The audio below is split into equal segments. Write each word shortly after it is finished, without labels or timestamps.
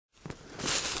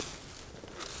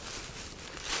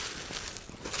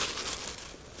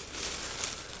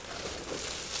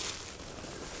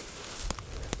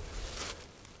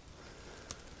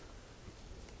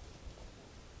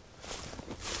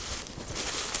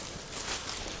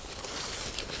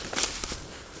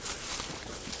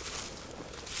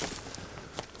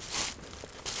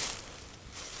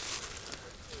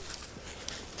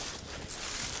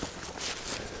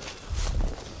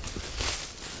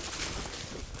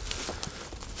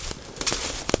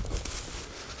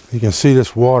You can see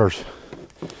this water's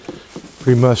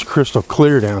pretty much crystal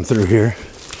clear down through here.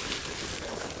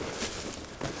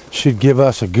 Should give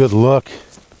us a good look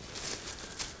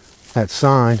at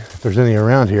sign if there's any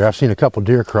around here. I've seen a couple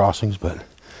deer crossings, but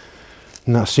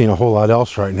I'm not seeing a whole lot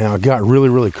else right now. It got really,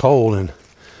 really cold and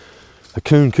the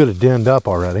coon could have denned up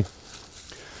already.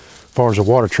 As far as the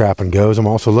water trapping goes, I'm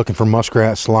also looking for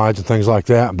muskrat slides and things like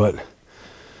that, but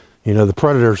you know, the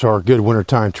predators are a good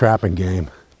wintertime trapping game.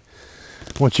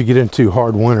 Once you get into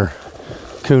hard winter,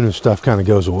 coon and stuff kind of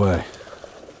goes away.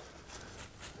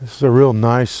 This is a real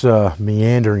nice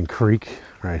meandering creek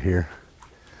right here.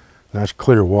 Nice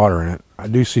clear water in it. I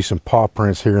do see some paw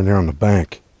prints here and there on the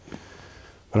bank,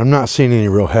 but I'm not seeing any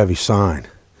real heavy sign.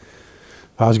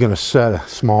 If I was going to set a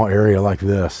small area like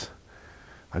this,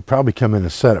 I'd probably come in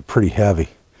and set it pretty heavy.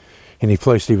 Any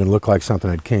place that even looked like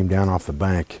something that came down off the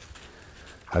bank,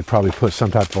 I'd probably put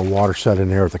some type of a water set in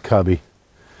there with a cubby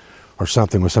or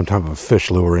something with some type of a fish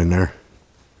lure in there.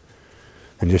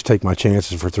 And just take my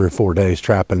chances for 3 or 4 days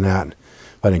trapping that.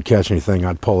 If I didn't catch anything,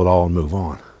 I'd pull it all and move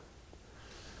on.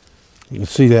 You can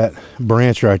see that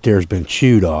branch right there has been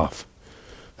chewed off.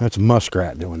 That's a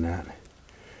muskrat doing that.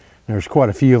 There's quite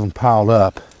a few of them piled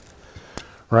up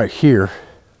right here.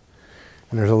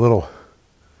 And there's a little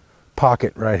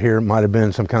pocket right here. It might have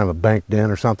been some kind of a bank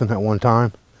den or something at one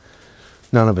time.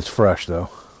 None of it's fresh though.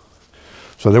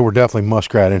 So there were definitely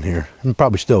muskrat in here. And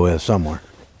probably still is somewhere.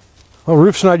 Well,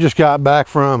 Rufus and I just got back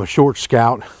from a short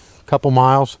scout, a couple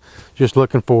miles, just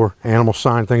looking for animal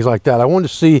sign, things like that. I wanted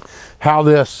to see how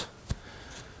this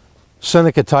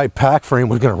Seneca type pack frame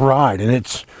was going to ride, and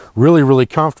it's really, really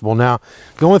comfortable. Now,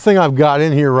 the only thing I've got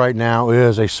in here right now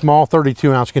is a small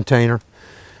 32-ounce container.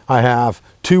 I have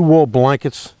 2 wool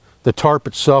blankets, the tarp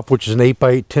itself, which is an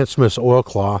 8x8 10 Smith's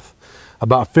oilcloth,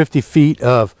 about 50 feet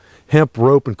of hemp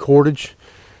rope and cordage,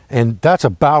 and that's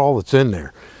about all that's in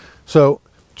there. So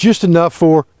just enough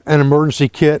for an emergency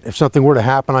kit. If something were to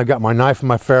happen, I've got my knife and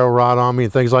my ferro rod on me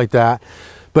and things like that.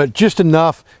 But just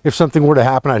enough, if something were to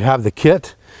happen, I'd have the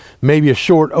kit. Maybe a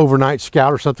short overnight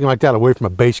scout or something like that away from a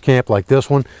base camp like this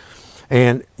one.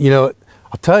 And, you know,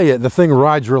 I'll tell you, the thing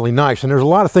rides really nice. And there's a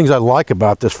lot of things I like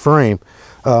about this frame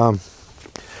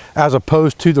as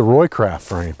opposed to the Roycraft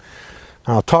frame.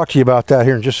 I'll talk to you about that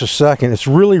here in just a second. It's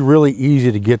really, really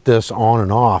easy to get this on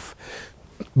and off.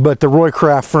 But the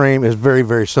Roycraft frame is very,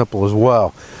 very simple as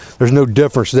well. There's no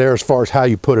difference there as far as how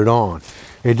you put it on.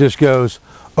 It just goes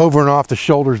over and off the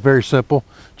shoulders, very simple,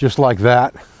 just like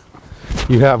that.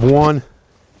 You have one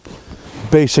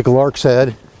basic lark's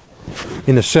head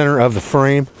in the center of the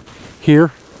frame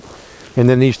here, and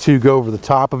then these two go over the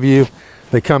top of you.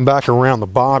 They come back around the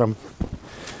bottom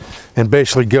and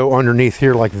basically go underneath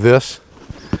here like this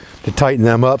to tighten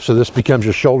them up, so this becomes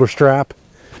your shoulder strap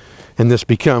and this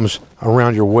becomes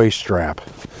around your waist strap.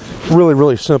 Really,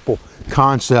 really simple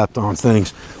concept on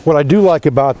things. What I do like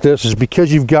about this is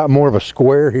because you've got more of a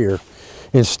square here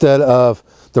instead of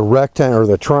the rectangle or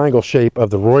the triangle shape of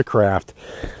the Roycraft,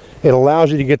 it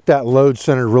allows you to get that load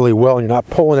centered really well, and you're not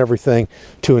pulling everything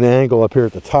to an angle up here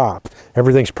at the top.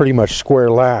 Everything's pretty much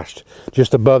square lashed,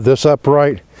 just above this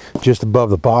upright, just above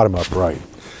the bottom upright.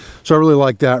 So I really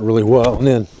like that really well. And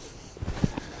then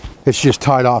it's just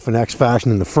tied off in X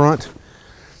fashion in the front,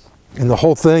 and the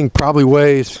whole thing probably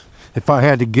weighs, if I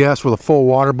had to guess with a full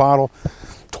water bottle,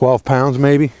 12 pounds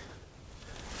maybe.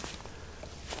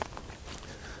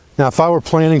 Now, if I were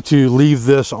planning to leave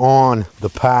this on the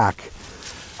pack,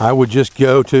 I would just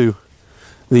go to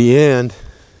the end,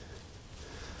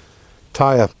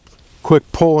 tie a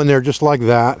quick pull in there just like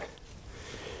that,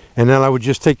 and then I would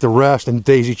just take the rest and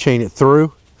daisy chain it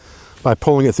through by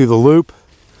pulling it through the loop,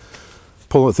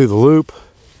 pull it through the loop,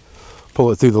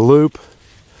 pull it through the loop,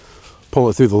 pull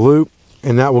it through the loop,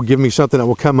 and that will give me something that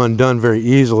will come undone very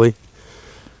easily.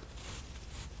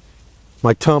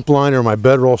 My tump line or my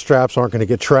bedroll straps aren't going to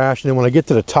get trashed. And then when I get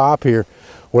to the top here,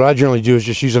 what I generally do is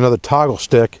just use another toggle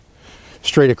stick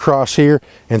straight across here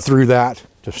and through that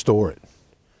to store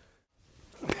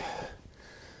it.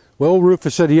 Well,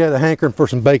 Rufus said he had a hankering for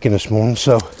some bacon this morning,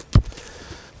 so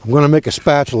I'm going to make a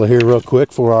spatula here real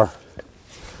quick for our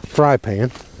fry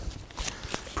pan.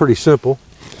 Pretty simple.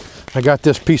 I got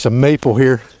this piece of maple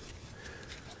here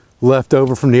left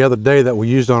over from the other day that we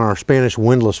used on our Spanish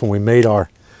windlass when we made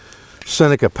our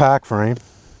Seneca pack frame.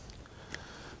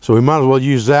 So we might as well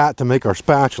use that to make our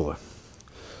spatula.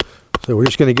 So we're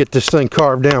just going to get this thing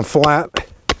carved down flat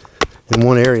in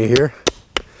one area here.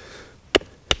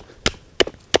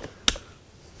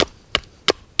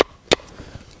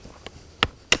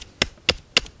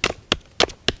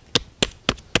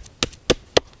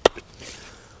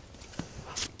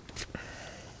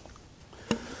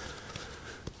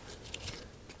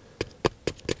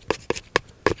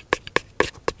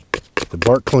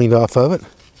 bark cleaned off of it.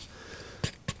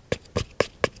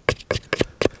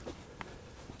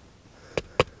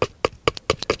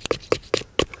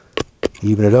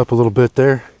 Even it up a little bit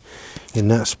there in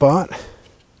that spot.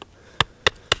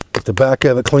 Get the back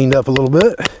of it cleaned up a little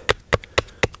bit.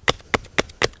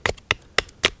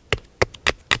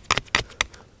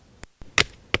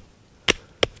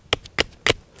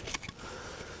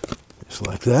 Just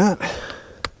like that.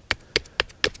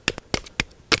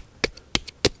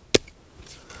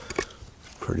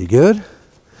 Pretty good.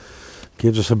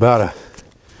 Gives us about a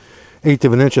 1/8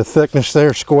 of an inch of thickness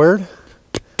there squared.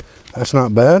 That's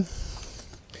not bad.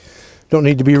 Don't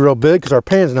need to be real big because our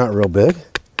pan's not real big.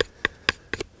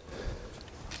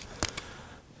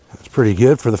 That's pretty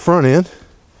good for the front end.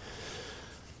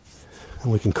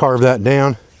 And we can carve that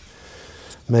down,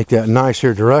 make that nice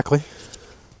here directly.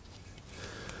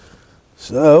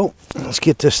 So let's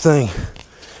get this thing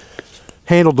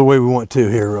handled the way we want to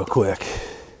here real quick.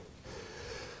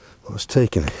 Let's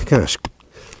take and kind of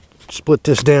split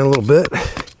this down a little bit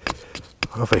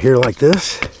off of here like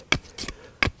this.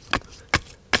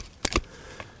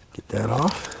 Get that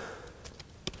off.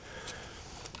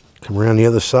 Come around the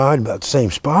other side, about the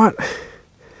same spot.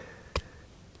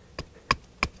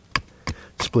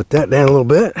 Split that down a little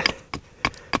bit,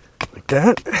 like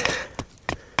that.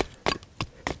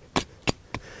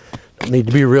 Don't need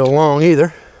to be real long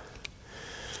either.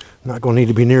 Not going to need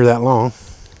to be near that long.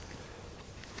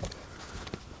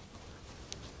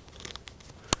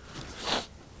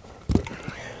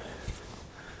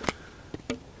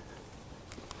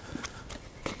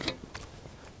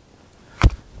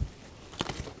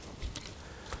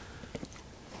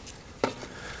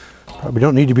 Probably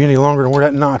don't need to be any longer than where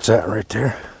that knot's at right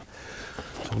there.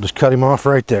 So we'll just cut him off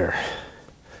right there.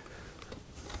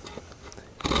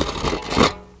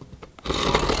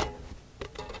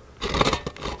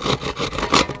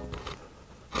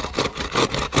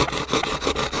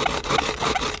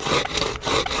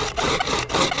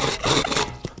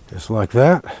 Just like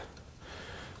that.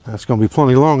 That's going to be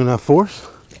plenty long enough for us.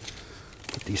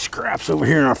 Put these scraps over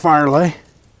here in our fire lay.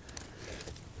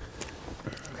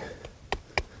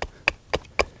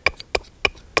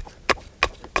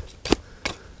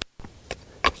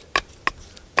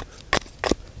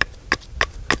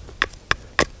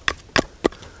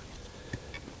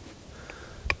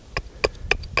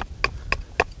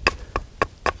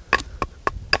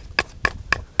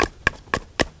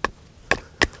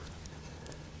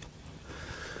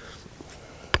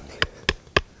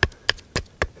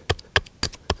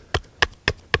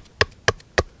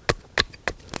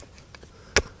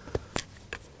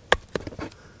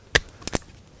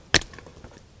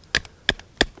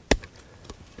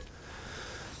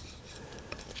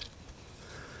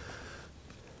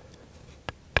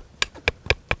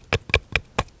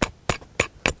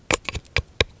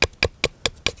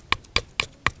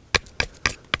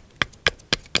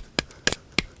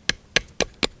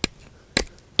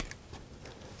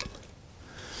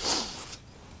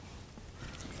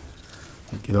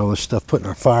 Get all this stuff put in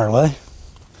our fire lay.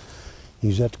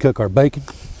 Use that to cook our bacon.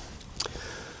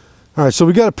 All right, so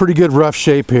we got a pretty good rough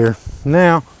shape here.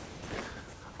 Now,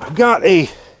 I've got a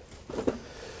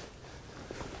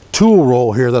tool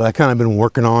roll here that I kind of been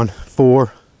working on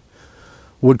for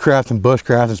woodcraft and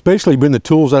bushcraft. It's basically been the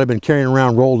tools that I've been carrying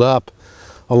around rolled up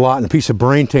a lot in a piece of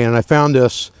brain tan. And I found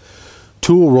this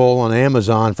tool roll on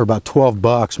Amazon for about 12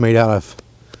 bucks made out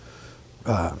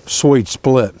of suede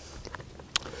split.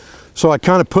 So I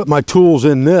kind of put my tools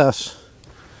in this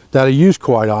that I use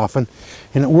quite often,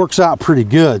 and it works out pretty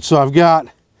good. So I've got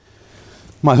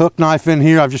my hook knife in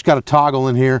here. I've just got a toggle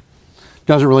in here.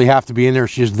 Doesn't really have to be in there,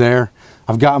 it's just there.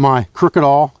 I've got my crooked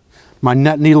awl, my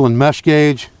net needle and mesh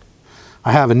gauge.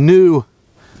 I have a new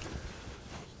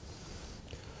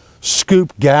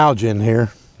scoop gouge in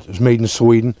here. It was made in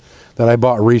Sweden that I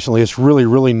bought recently. It's really,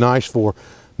 really nice for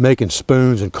making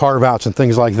spoons and carve outs and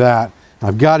things like that.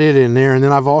 I've got it in there, and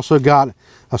then I've also got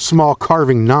a small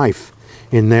carving knife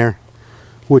in there,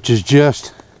 which is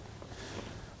just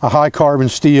a high carbon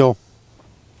steel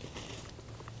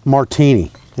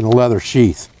martini in a leather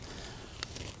sheath.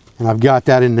 And I've got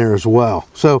that in there as well.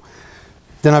 So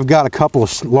then I've got a couple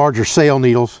of larger sail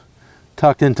needles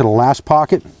tucked into the last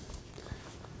pocket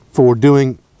for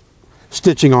doing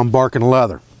stitching on bark and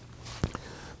leather.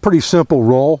 Pretty simple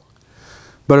roll,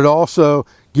 but it also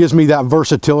gives me that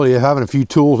versatility of having a few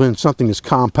tools in something that's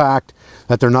compact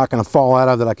that they're not going to fall out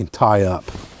of, that I can tie up.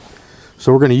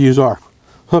 So we're going to use our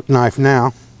hook knife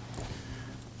now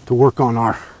to work on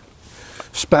our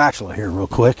spatula here real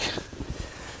quick.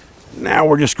 Now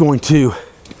we're just going to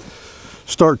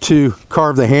start to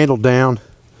carve the handle down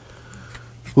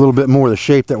a little bit more of the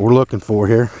shape that we're looking for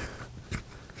here.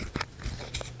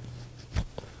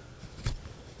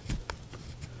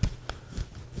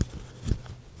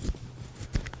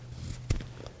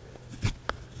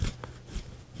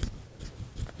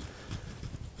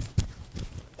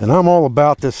 And I'm all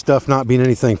about this stuff not being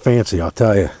anything fancy, I'll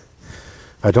tell you.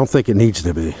 I don't think it needs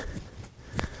to be.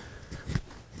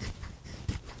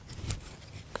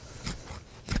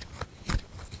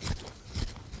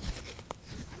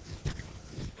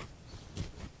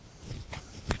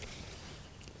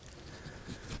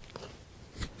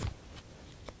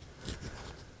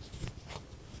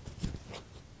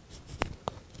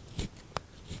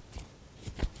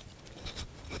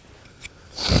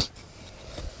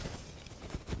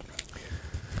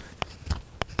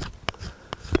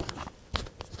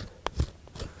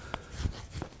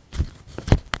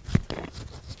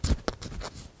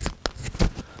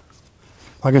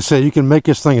 Like I said, you can make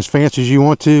this thing as fancy as you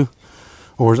want to,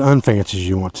 or as unfancy as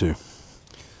you want to.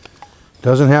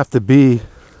 Doesn't have to be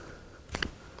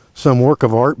some work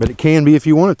of art, but it can be if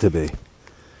you want it to be.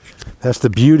 That's the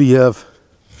beauty of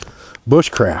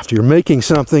bushcraft. You're making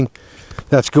something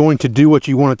that's going to do what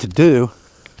you want it to do,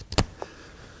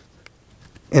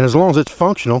 and as long as it's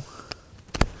functional,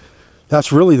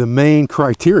 that's really the main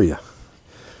criteria.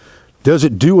 Does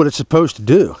it do what it's supposed to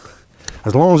do?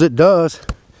 As long as it does,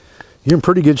 you're in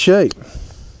pretty good shape.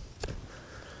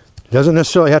 It doesn't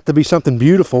necessarily have to be something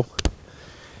beautiful,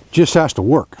 it just has to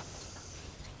work.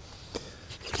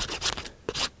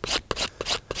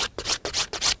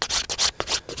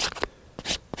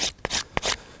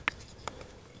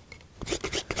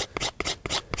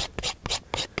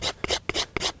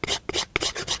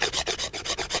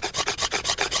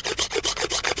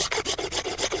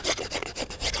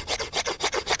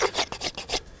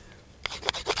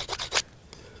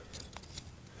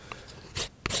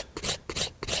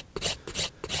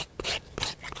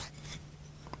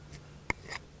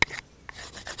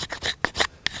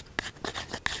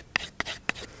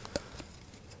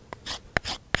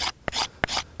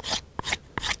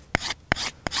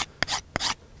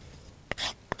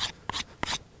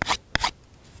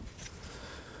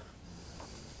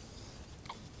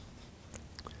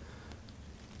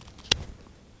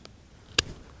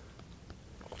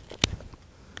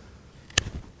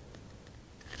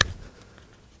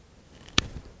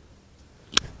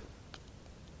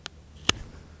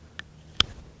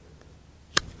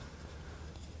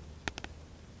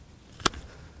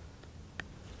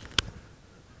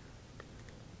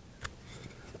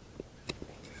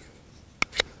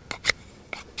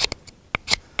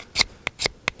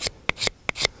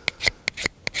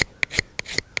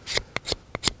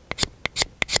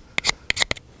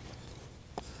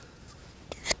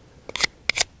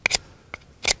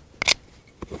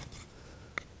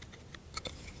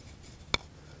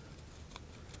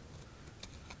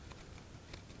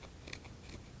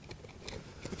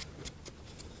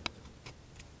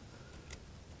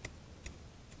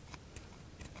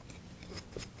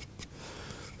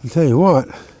 I'll tell you what,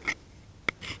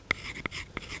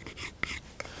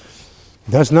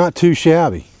 that's not too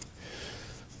shabby.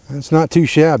 That's not too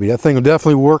shabby. That thing will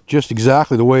definitely work just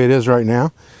exactly the way it is right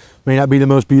now. May not be the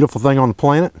most beautiful thing on the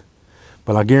planet,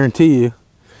 but I guarantee you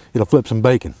it'll flip some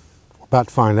bacon. We're about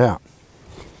to find out.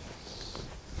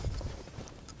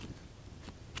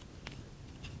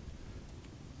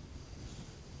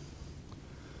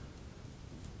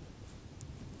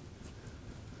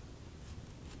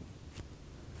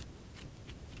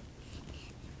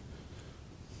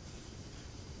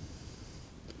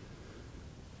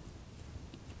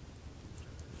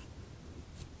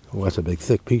 Oh, that's a big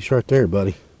thick piece right there,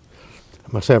 buddy.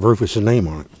 I must have Rufus' name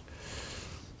on it.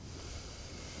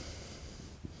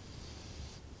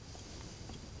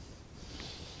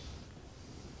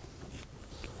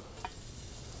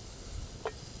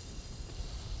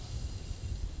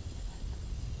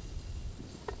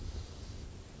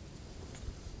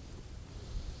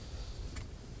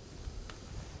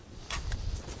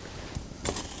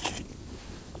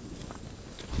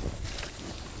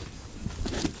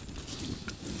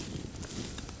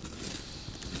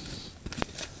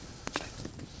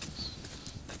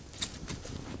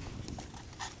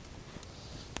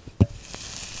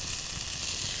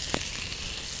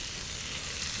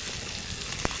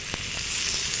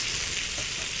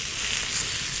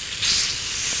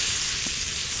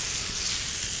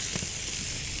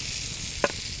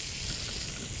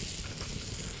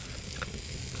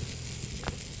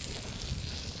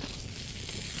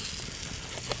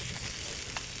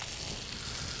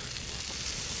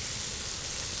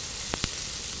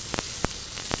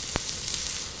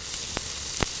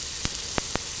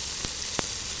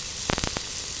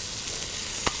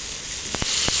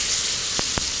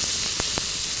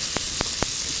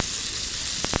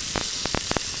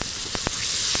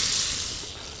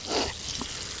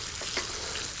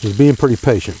 He's being pretty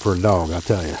patient for a dog, I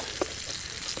tell you.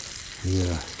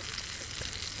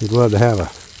 He'd love to have a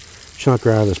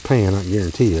chunker out of this pan, I can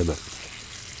guarantee you, but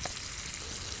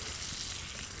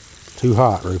too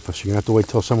hot, Rufus. You're gonna have to wait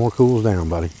till some more cools down,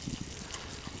 buddy.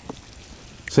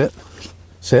 Sit,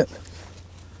 sit,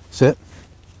 sit.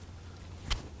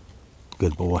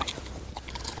 Good boy.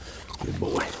 Good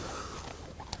boy.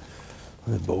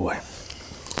 Good boy.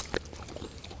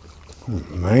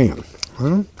 Oh, man.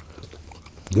 Huh?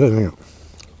 Good man.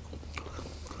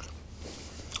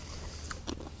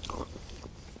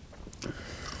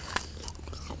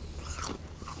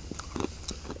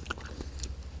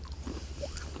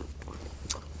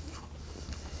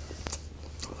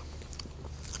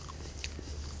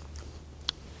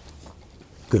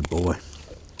 Good boy.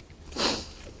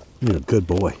 You're a good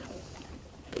boy.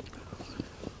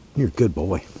 You're a good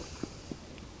boy.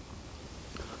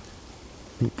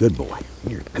 You're a good boy.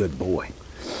 You're a good boy.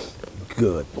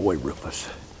 Good boy, Rufus.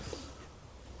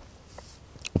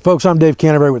 Well, folks, I'm Dave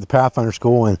Canterbury with the Pathfinder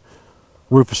School, and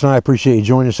Rufus and I appreciate you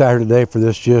joining us out here today for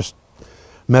this just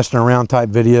messing around type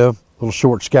video. A little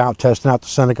short scout, testing out the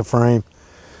Seneca frame,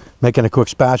 making a quick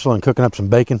spatula and cooking up some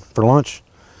bacon for lunch.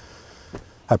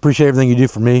 I appreciate everything you do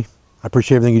for me. I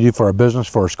appreciate everything you do for our business,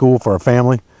 for our school, for our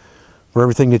family, for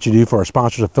everything that you do for our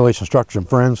sponsors, affiliates, instructors, and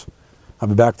friends. I'll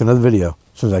be back with another video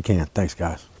as soon as I can. Thanks,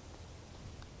 guys.